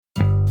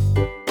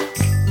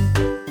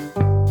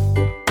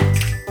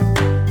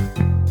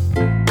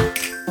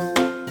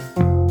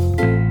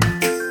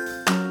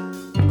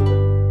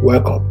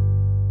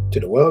Welcome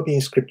to the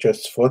Wellbeing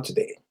Scriptures for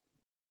today.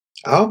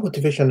 Our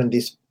motivation in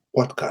this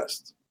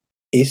podcast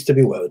is to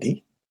be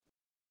wealthy,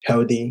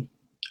 healthy,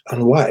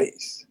 and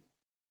wise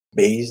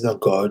based on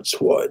God's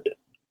Word,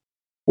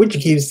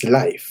 which gives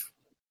life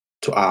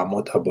to our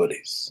mortal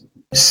bodies.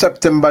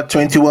 September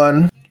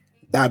 21,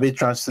 Darby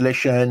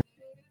Translation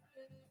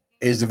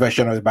is the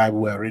version of the Bible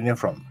we're reading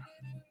from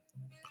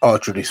all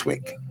through this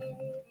week.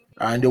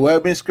 And the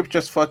Wellbeing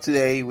Scriptures for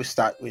today, we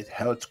start with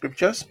health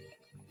scriptures.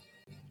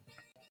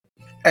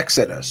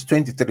 Exodus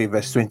 23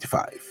 verse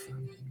 25.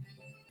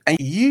 And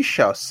ye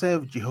shall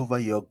serve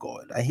Jehovah your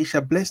God, and he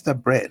shall bless thy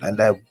bread and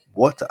thy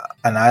water,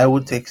 and I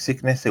will take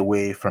sickness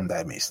away from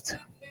thy midst.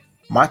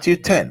 Matthew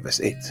 10 verse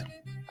 8.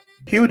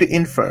 Heal the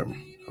infirm,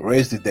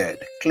 raise the dead,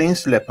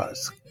 cleanse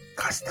lepers,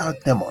 cast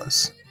out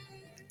demons.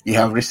 Ye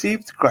have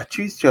received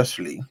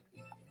gratuitously,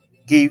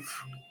 give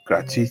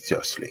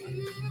gratuitously.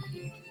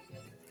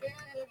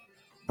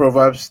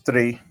 Proverbs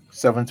 3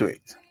 7 to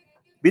 8.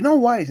 Be not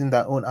wise in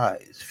thy own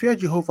eyes, fear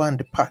Jehovah and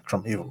depart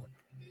from evil.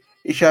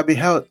 It shall be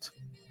health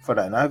for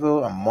thy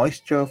navel and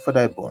moisture for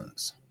thy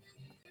bones.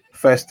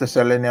 1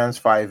 Thessalonians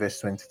 5 verse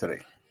 23.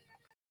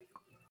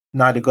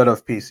 Now the God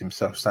of peace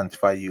himself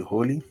sanctify you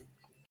wholly,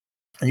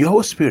 and your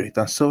whole spirit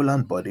and soul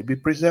and body be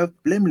preserved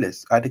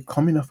blameless at the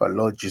coming of our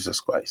Lord Jesus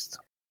Christ.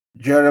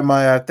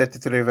 Jeremiah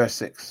 33 verse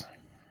 6.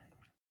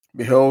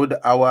 Behold,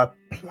 I will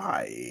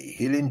apply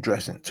healing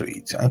dressing to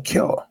it and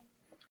cure,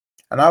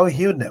 and I will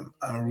heal them,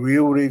 and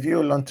will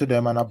reveal unto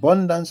them an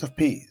abundance of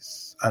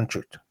peace and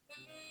truth.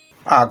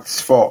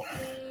 Acts 4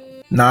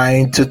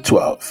 9 to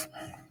 12.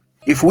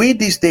 If we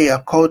this day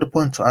are called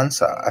upon to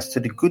answer as to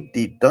the good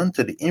deed done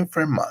to the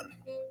infirm man,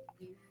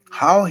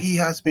 how he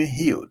has been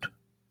healed,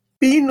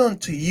 be known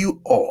to you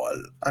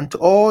all and to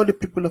all the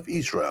people of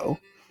Israel,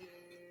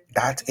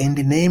 that in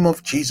the name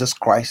of Jesus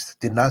Christ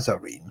the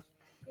Nazarene,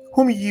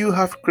 whom you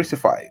have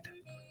crucified,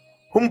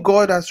 whom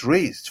God has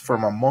raised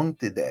from among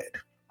the dead,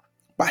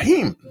 by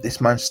him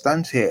this man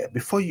stands here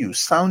before you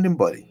sound in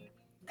body.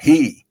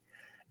 He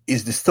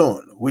is the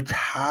stone which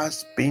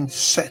has been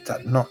set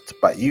at naught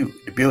by you,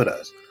 the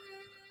builders,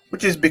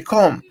 which is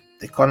become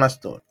the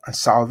cornerstone, and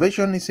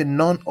salvation is in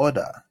none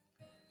other.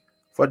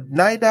 For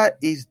neither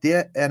is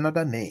there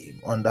another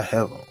name under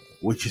heaven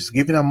which is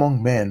given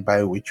among men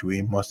by which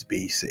we must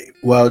be saved.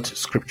 World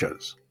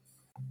Scriptures.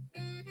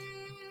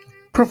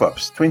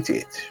 Proverbs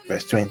 28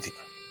 verse 20.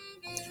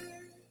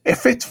 A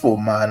faithful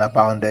man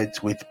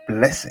aboundeth with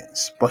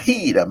blessings, but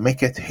he that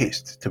maketh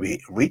haste to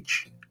be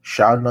rich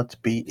shall not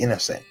be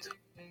innocent.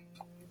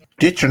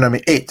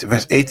 Deuteronomy 8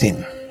 verse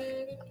 18.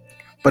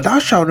 But thou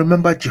shalt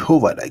remember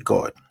Jehovah thy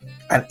God,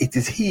 and it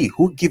is he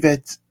who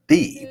giveth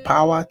thee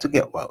power to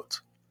get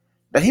wealth,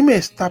 that he may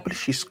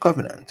establish his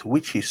covenant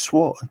which he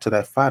swore unto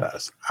thy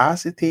fathers,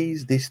 as it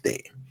is this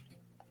day.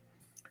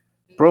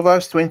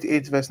 Proverbs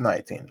 28 verse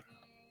 19.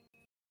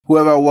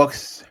 Whoever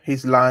works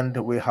his land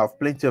will have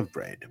plenty of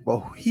bread,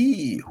 but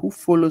he who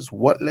follows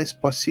worthless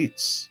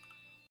pursuits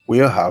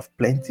will have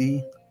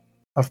plenty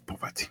of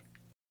poverty.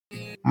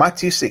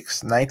 Matthew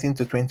 6 19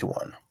 to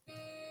 21.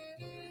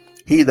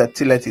 He that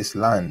tilleth his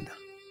land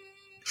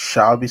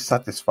shall be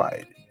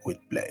satisfied with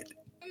bread,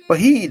 but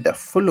he that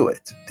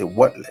followeth the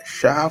worthless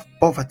shall have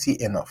poverty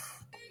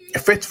enough. A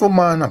faithful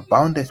man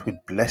aboundeth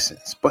with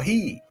blessings, but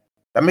he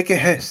that maketh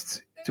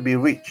haste to be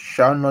rich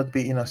shall not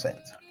be innocent.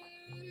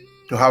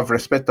 To have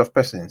respect of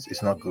persons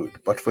is not good,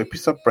 but for a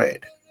piece of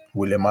bread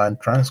will a man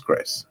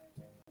transgress.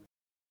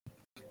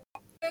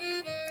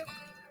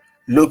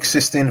 Luke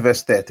 16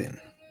 verse 13.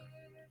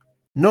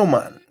 No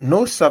man,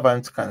 no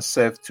servant can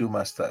serve two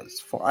masters,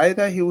 for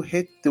either he will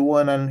hate the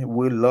one and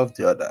will love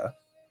the other,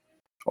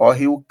 or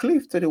he will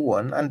cleave to the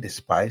one and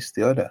despise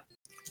the other.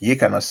 Ye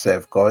cannot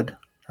serve God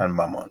and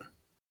mammon.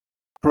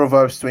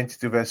 Proverbs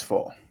 22 verse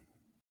 4.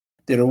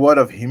 The reward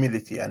of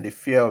humility and the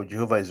fear of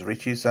Jehovah is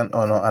riches and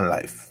honor and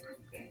life.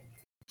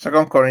 2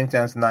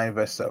 Corinthians 9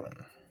 verse 7.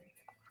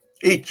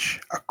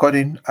 Each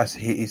according as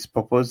he is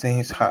purposed in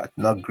his heart,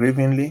 not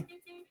grievingly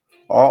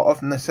or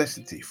of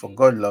necessity, for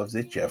God loves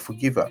a cheerful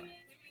giver.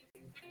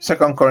 2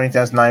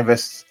 Corinthians 9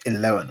 verse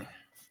 11.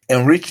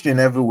 Enriched in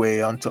every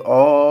way unto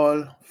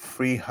all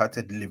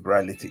free-hearted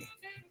liberality,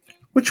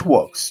 which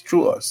works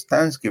through us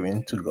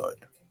thanksgiving to God.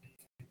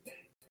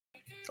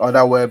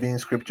 Other Wellbeing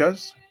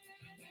Scriptures.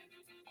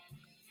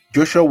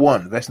 Joshua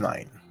 1 verse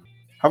 9.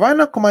 Have I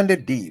not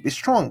commanded thee, be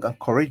strong and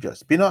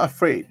courageous, be not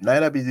afraid,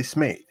 neither be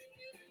dismayed.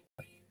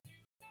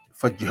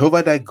 For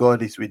Jehovah thy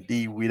God is with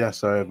thee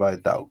whithersoever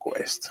thou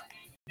goest.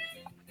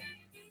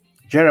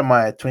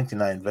 Jeremiah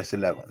 29 verse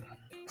 11.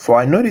 For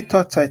I know the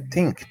thoughts I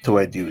think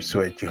toward you,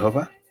 saith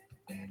Jehovah,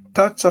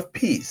 thoughts of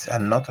peace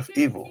and not of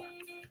evil,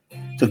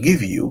 to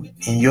give you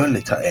in your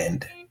latter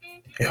end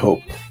a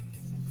hope.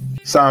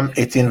 Psalm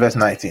 18 verse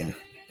 19.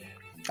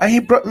 And he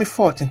brought me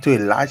forth into a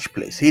large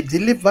place. He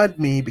delivered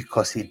me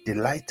because he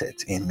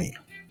delighted in me.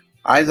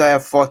 Isaiah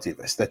 40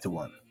 verse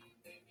 31.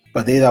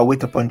 But they that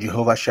wait upon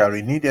Jehovah shall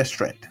renew their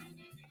strength.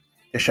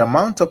 They shall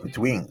mount up with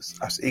wings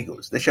as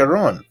eagles. They shall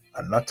run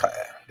and not tire.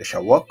 They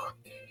shall walk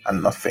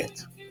and not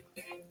faint.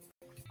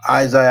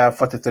 Isaiah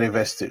 43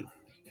 verse 2.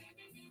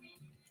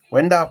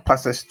 When thou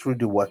passest through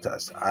the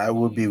waters, I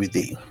will be with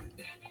thee,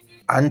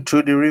 and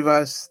through the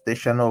rivers they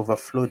shall not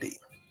overflow thee.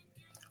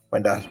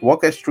 When thou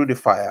walkest through the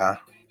fire,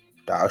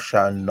 thou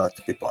shalt not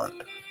be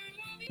burned,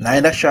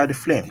 neither shall the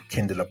flame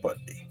kindle upon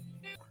thee.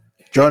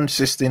 John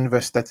 16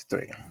 verse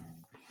 33.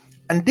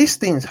 And these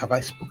things have I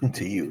spoken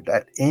to you,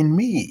 that in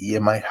me ye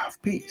might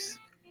have peace.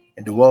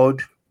 In the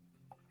world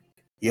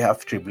ye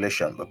have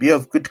tribulation, but be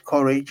of good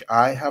courage,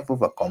 I have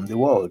overcome the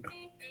world.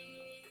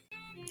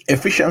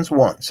 Ephesians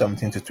 1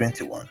 17 to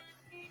 21.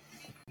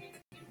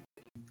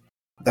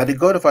 That the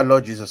God of our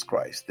Lord Jesus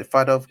Christ, the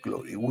Father of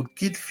glory, would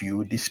give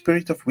you the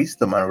spirit of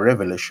wisdom and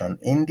revelation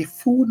in the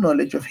full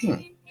knowledge of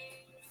Him,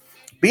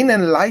 being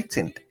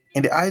enlightened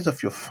in the eyes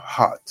of your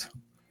heart,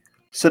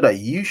 so that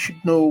you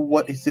should know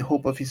what is the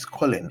hope of His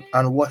calling,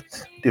 and what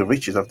the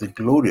riches of the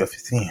glory of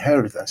His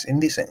inheritance in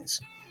the saints,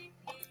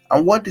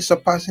 and what the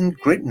surpassing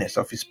greatness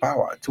of His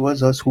power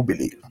towards us who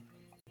believe,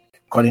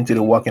 according to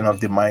the working of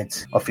the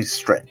might of His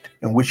strength,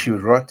 in which He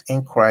wrought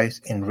in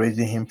Christ in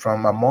raising Him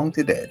from among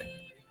the dead.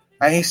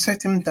 And He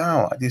set Him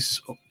down at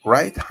His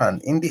right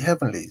hand in the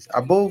heavenlies,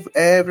 above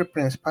every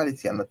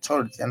principality and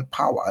authority and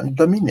power and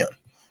dominion,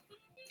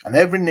 and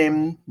every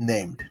name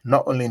named,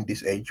 not only in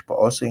this age, but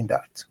also in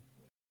that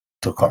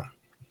to come.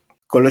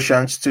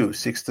 Colossians 2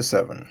 6 to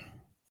 7.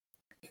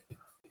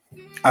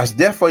 As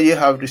therefore ye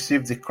have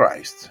received the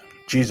Christ,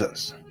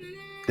 Jesus,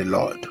 the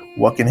Lord,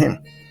 walk in Him,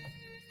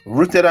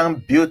 rooted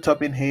and built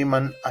up in Him,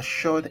 and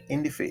assured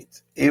in the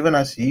faith, even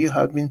as ye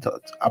have been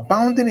taught,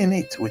 abounding in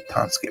it with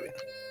thanksgiving.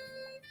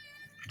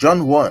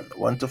 John 1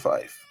 1 to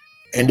 5.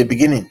 In the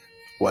beginning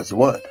was the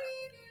Word,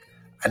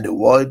 and the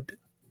Word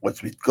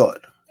was with God,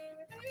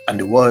 and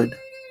the Word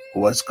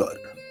was God.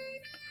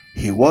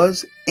 He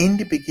was in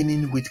the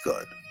beginning with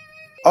God.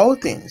 All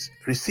things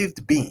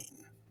received being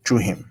through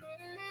Him,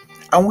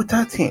 and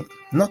without Him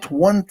not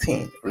one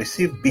thing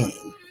received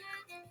being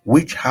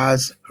which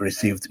has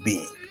received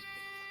being.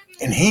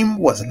 In Him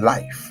was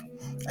life,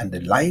 and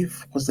the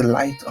life was the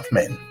light of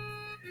men.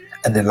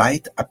 And the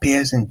light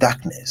appears in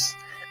darkness,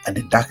 and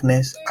the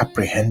darkness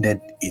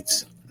apprehended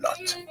it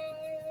not.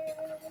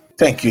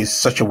 Thank you. It's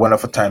such a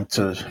wonderful time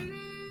to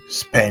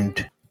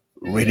spend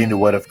reading the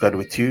Word of God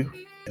with you.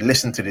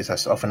 Listen to this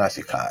as often as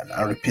you can,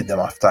 and repeat them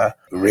after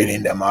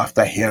reading them,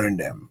 after hearing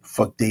them,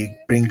 for they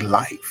bring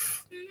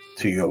life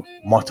to your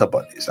mortal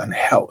bodies and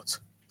health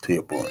to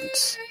your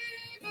bones.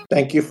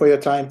 Thank you for your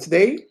time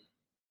today.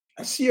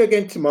 I'll see you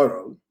again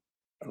tomorrow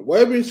on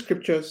Wellbeing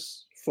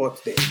Scriptures for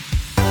today.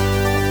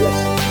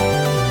 Bless you.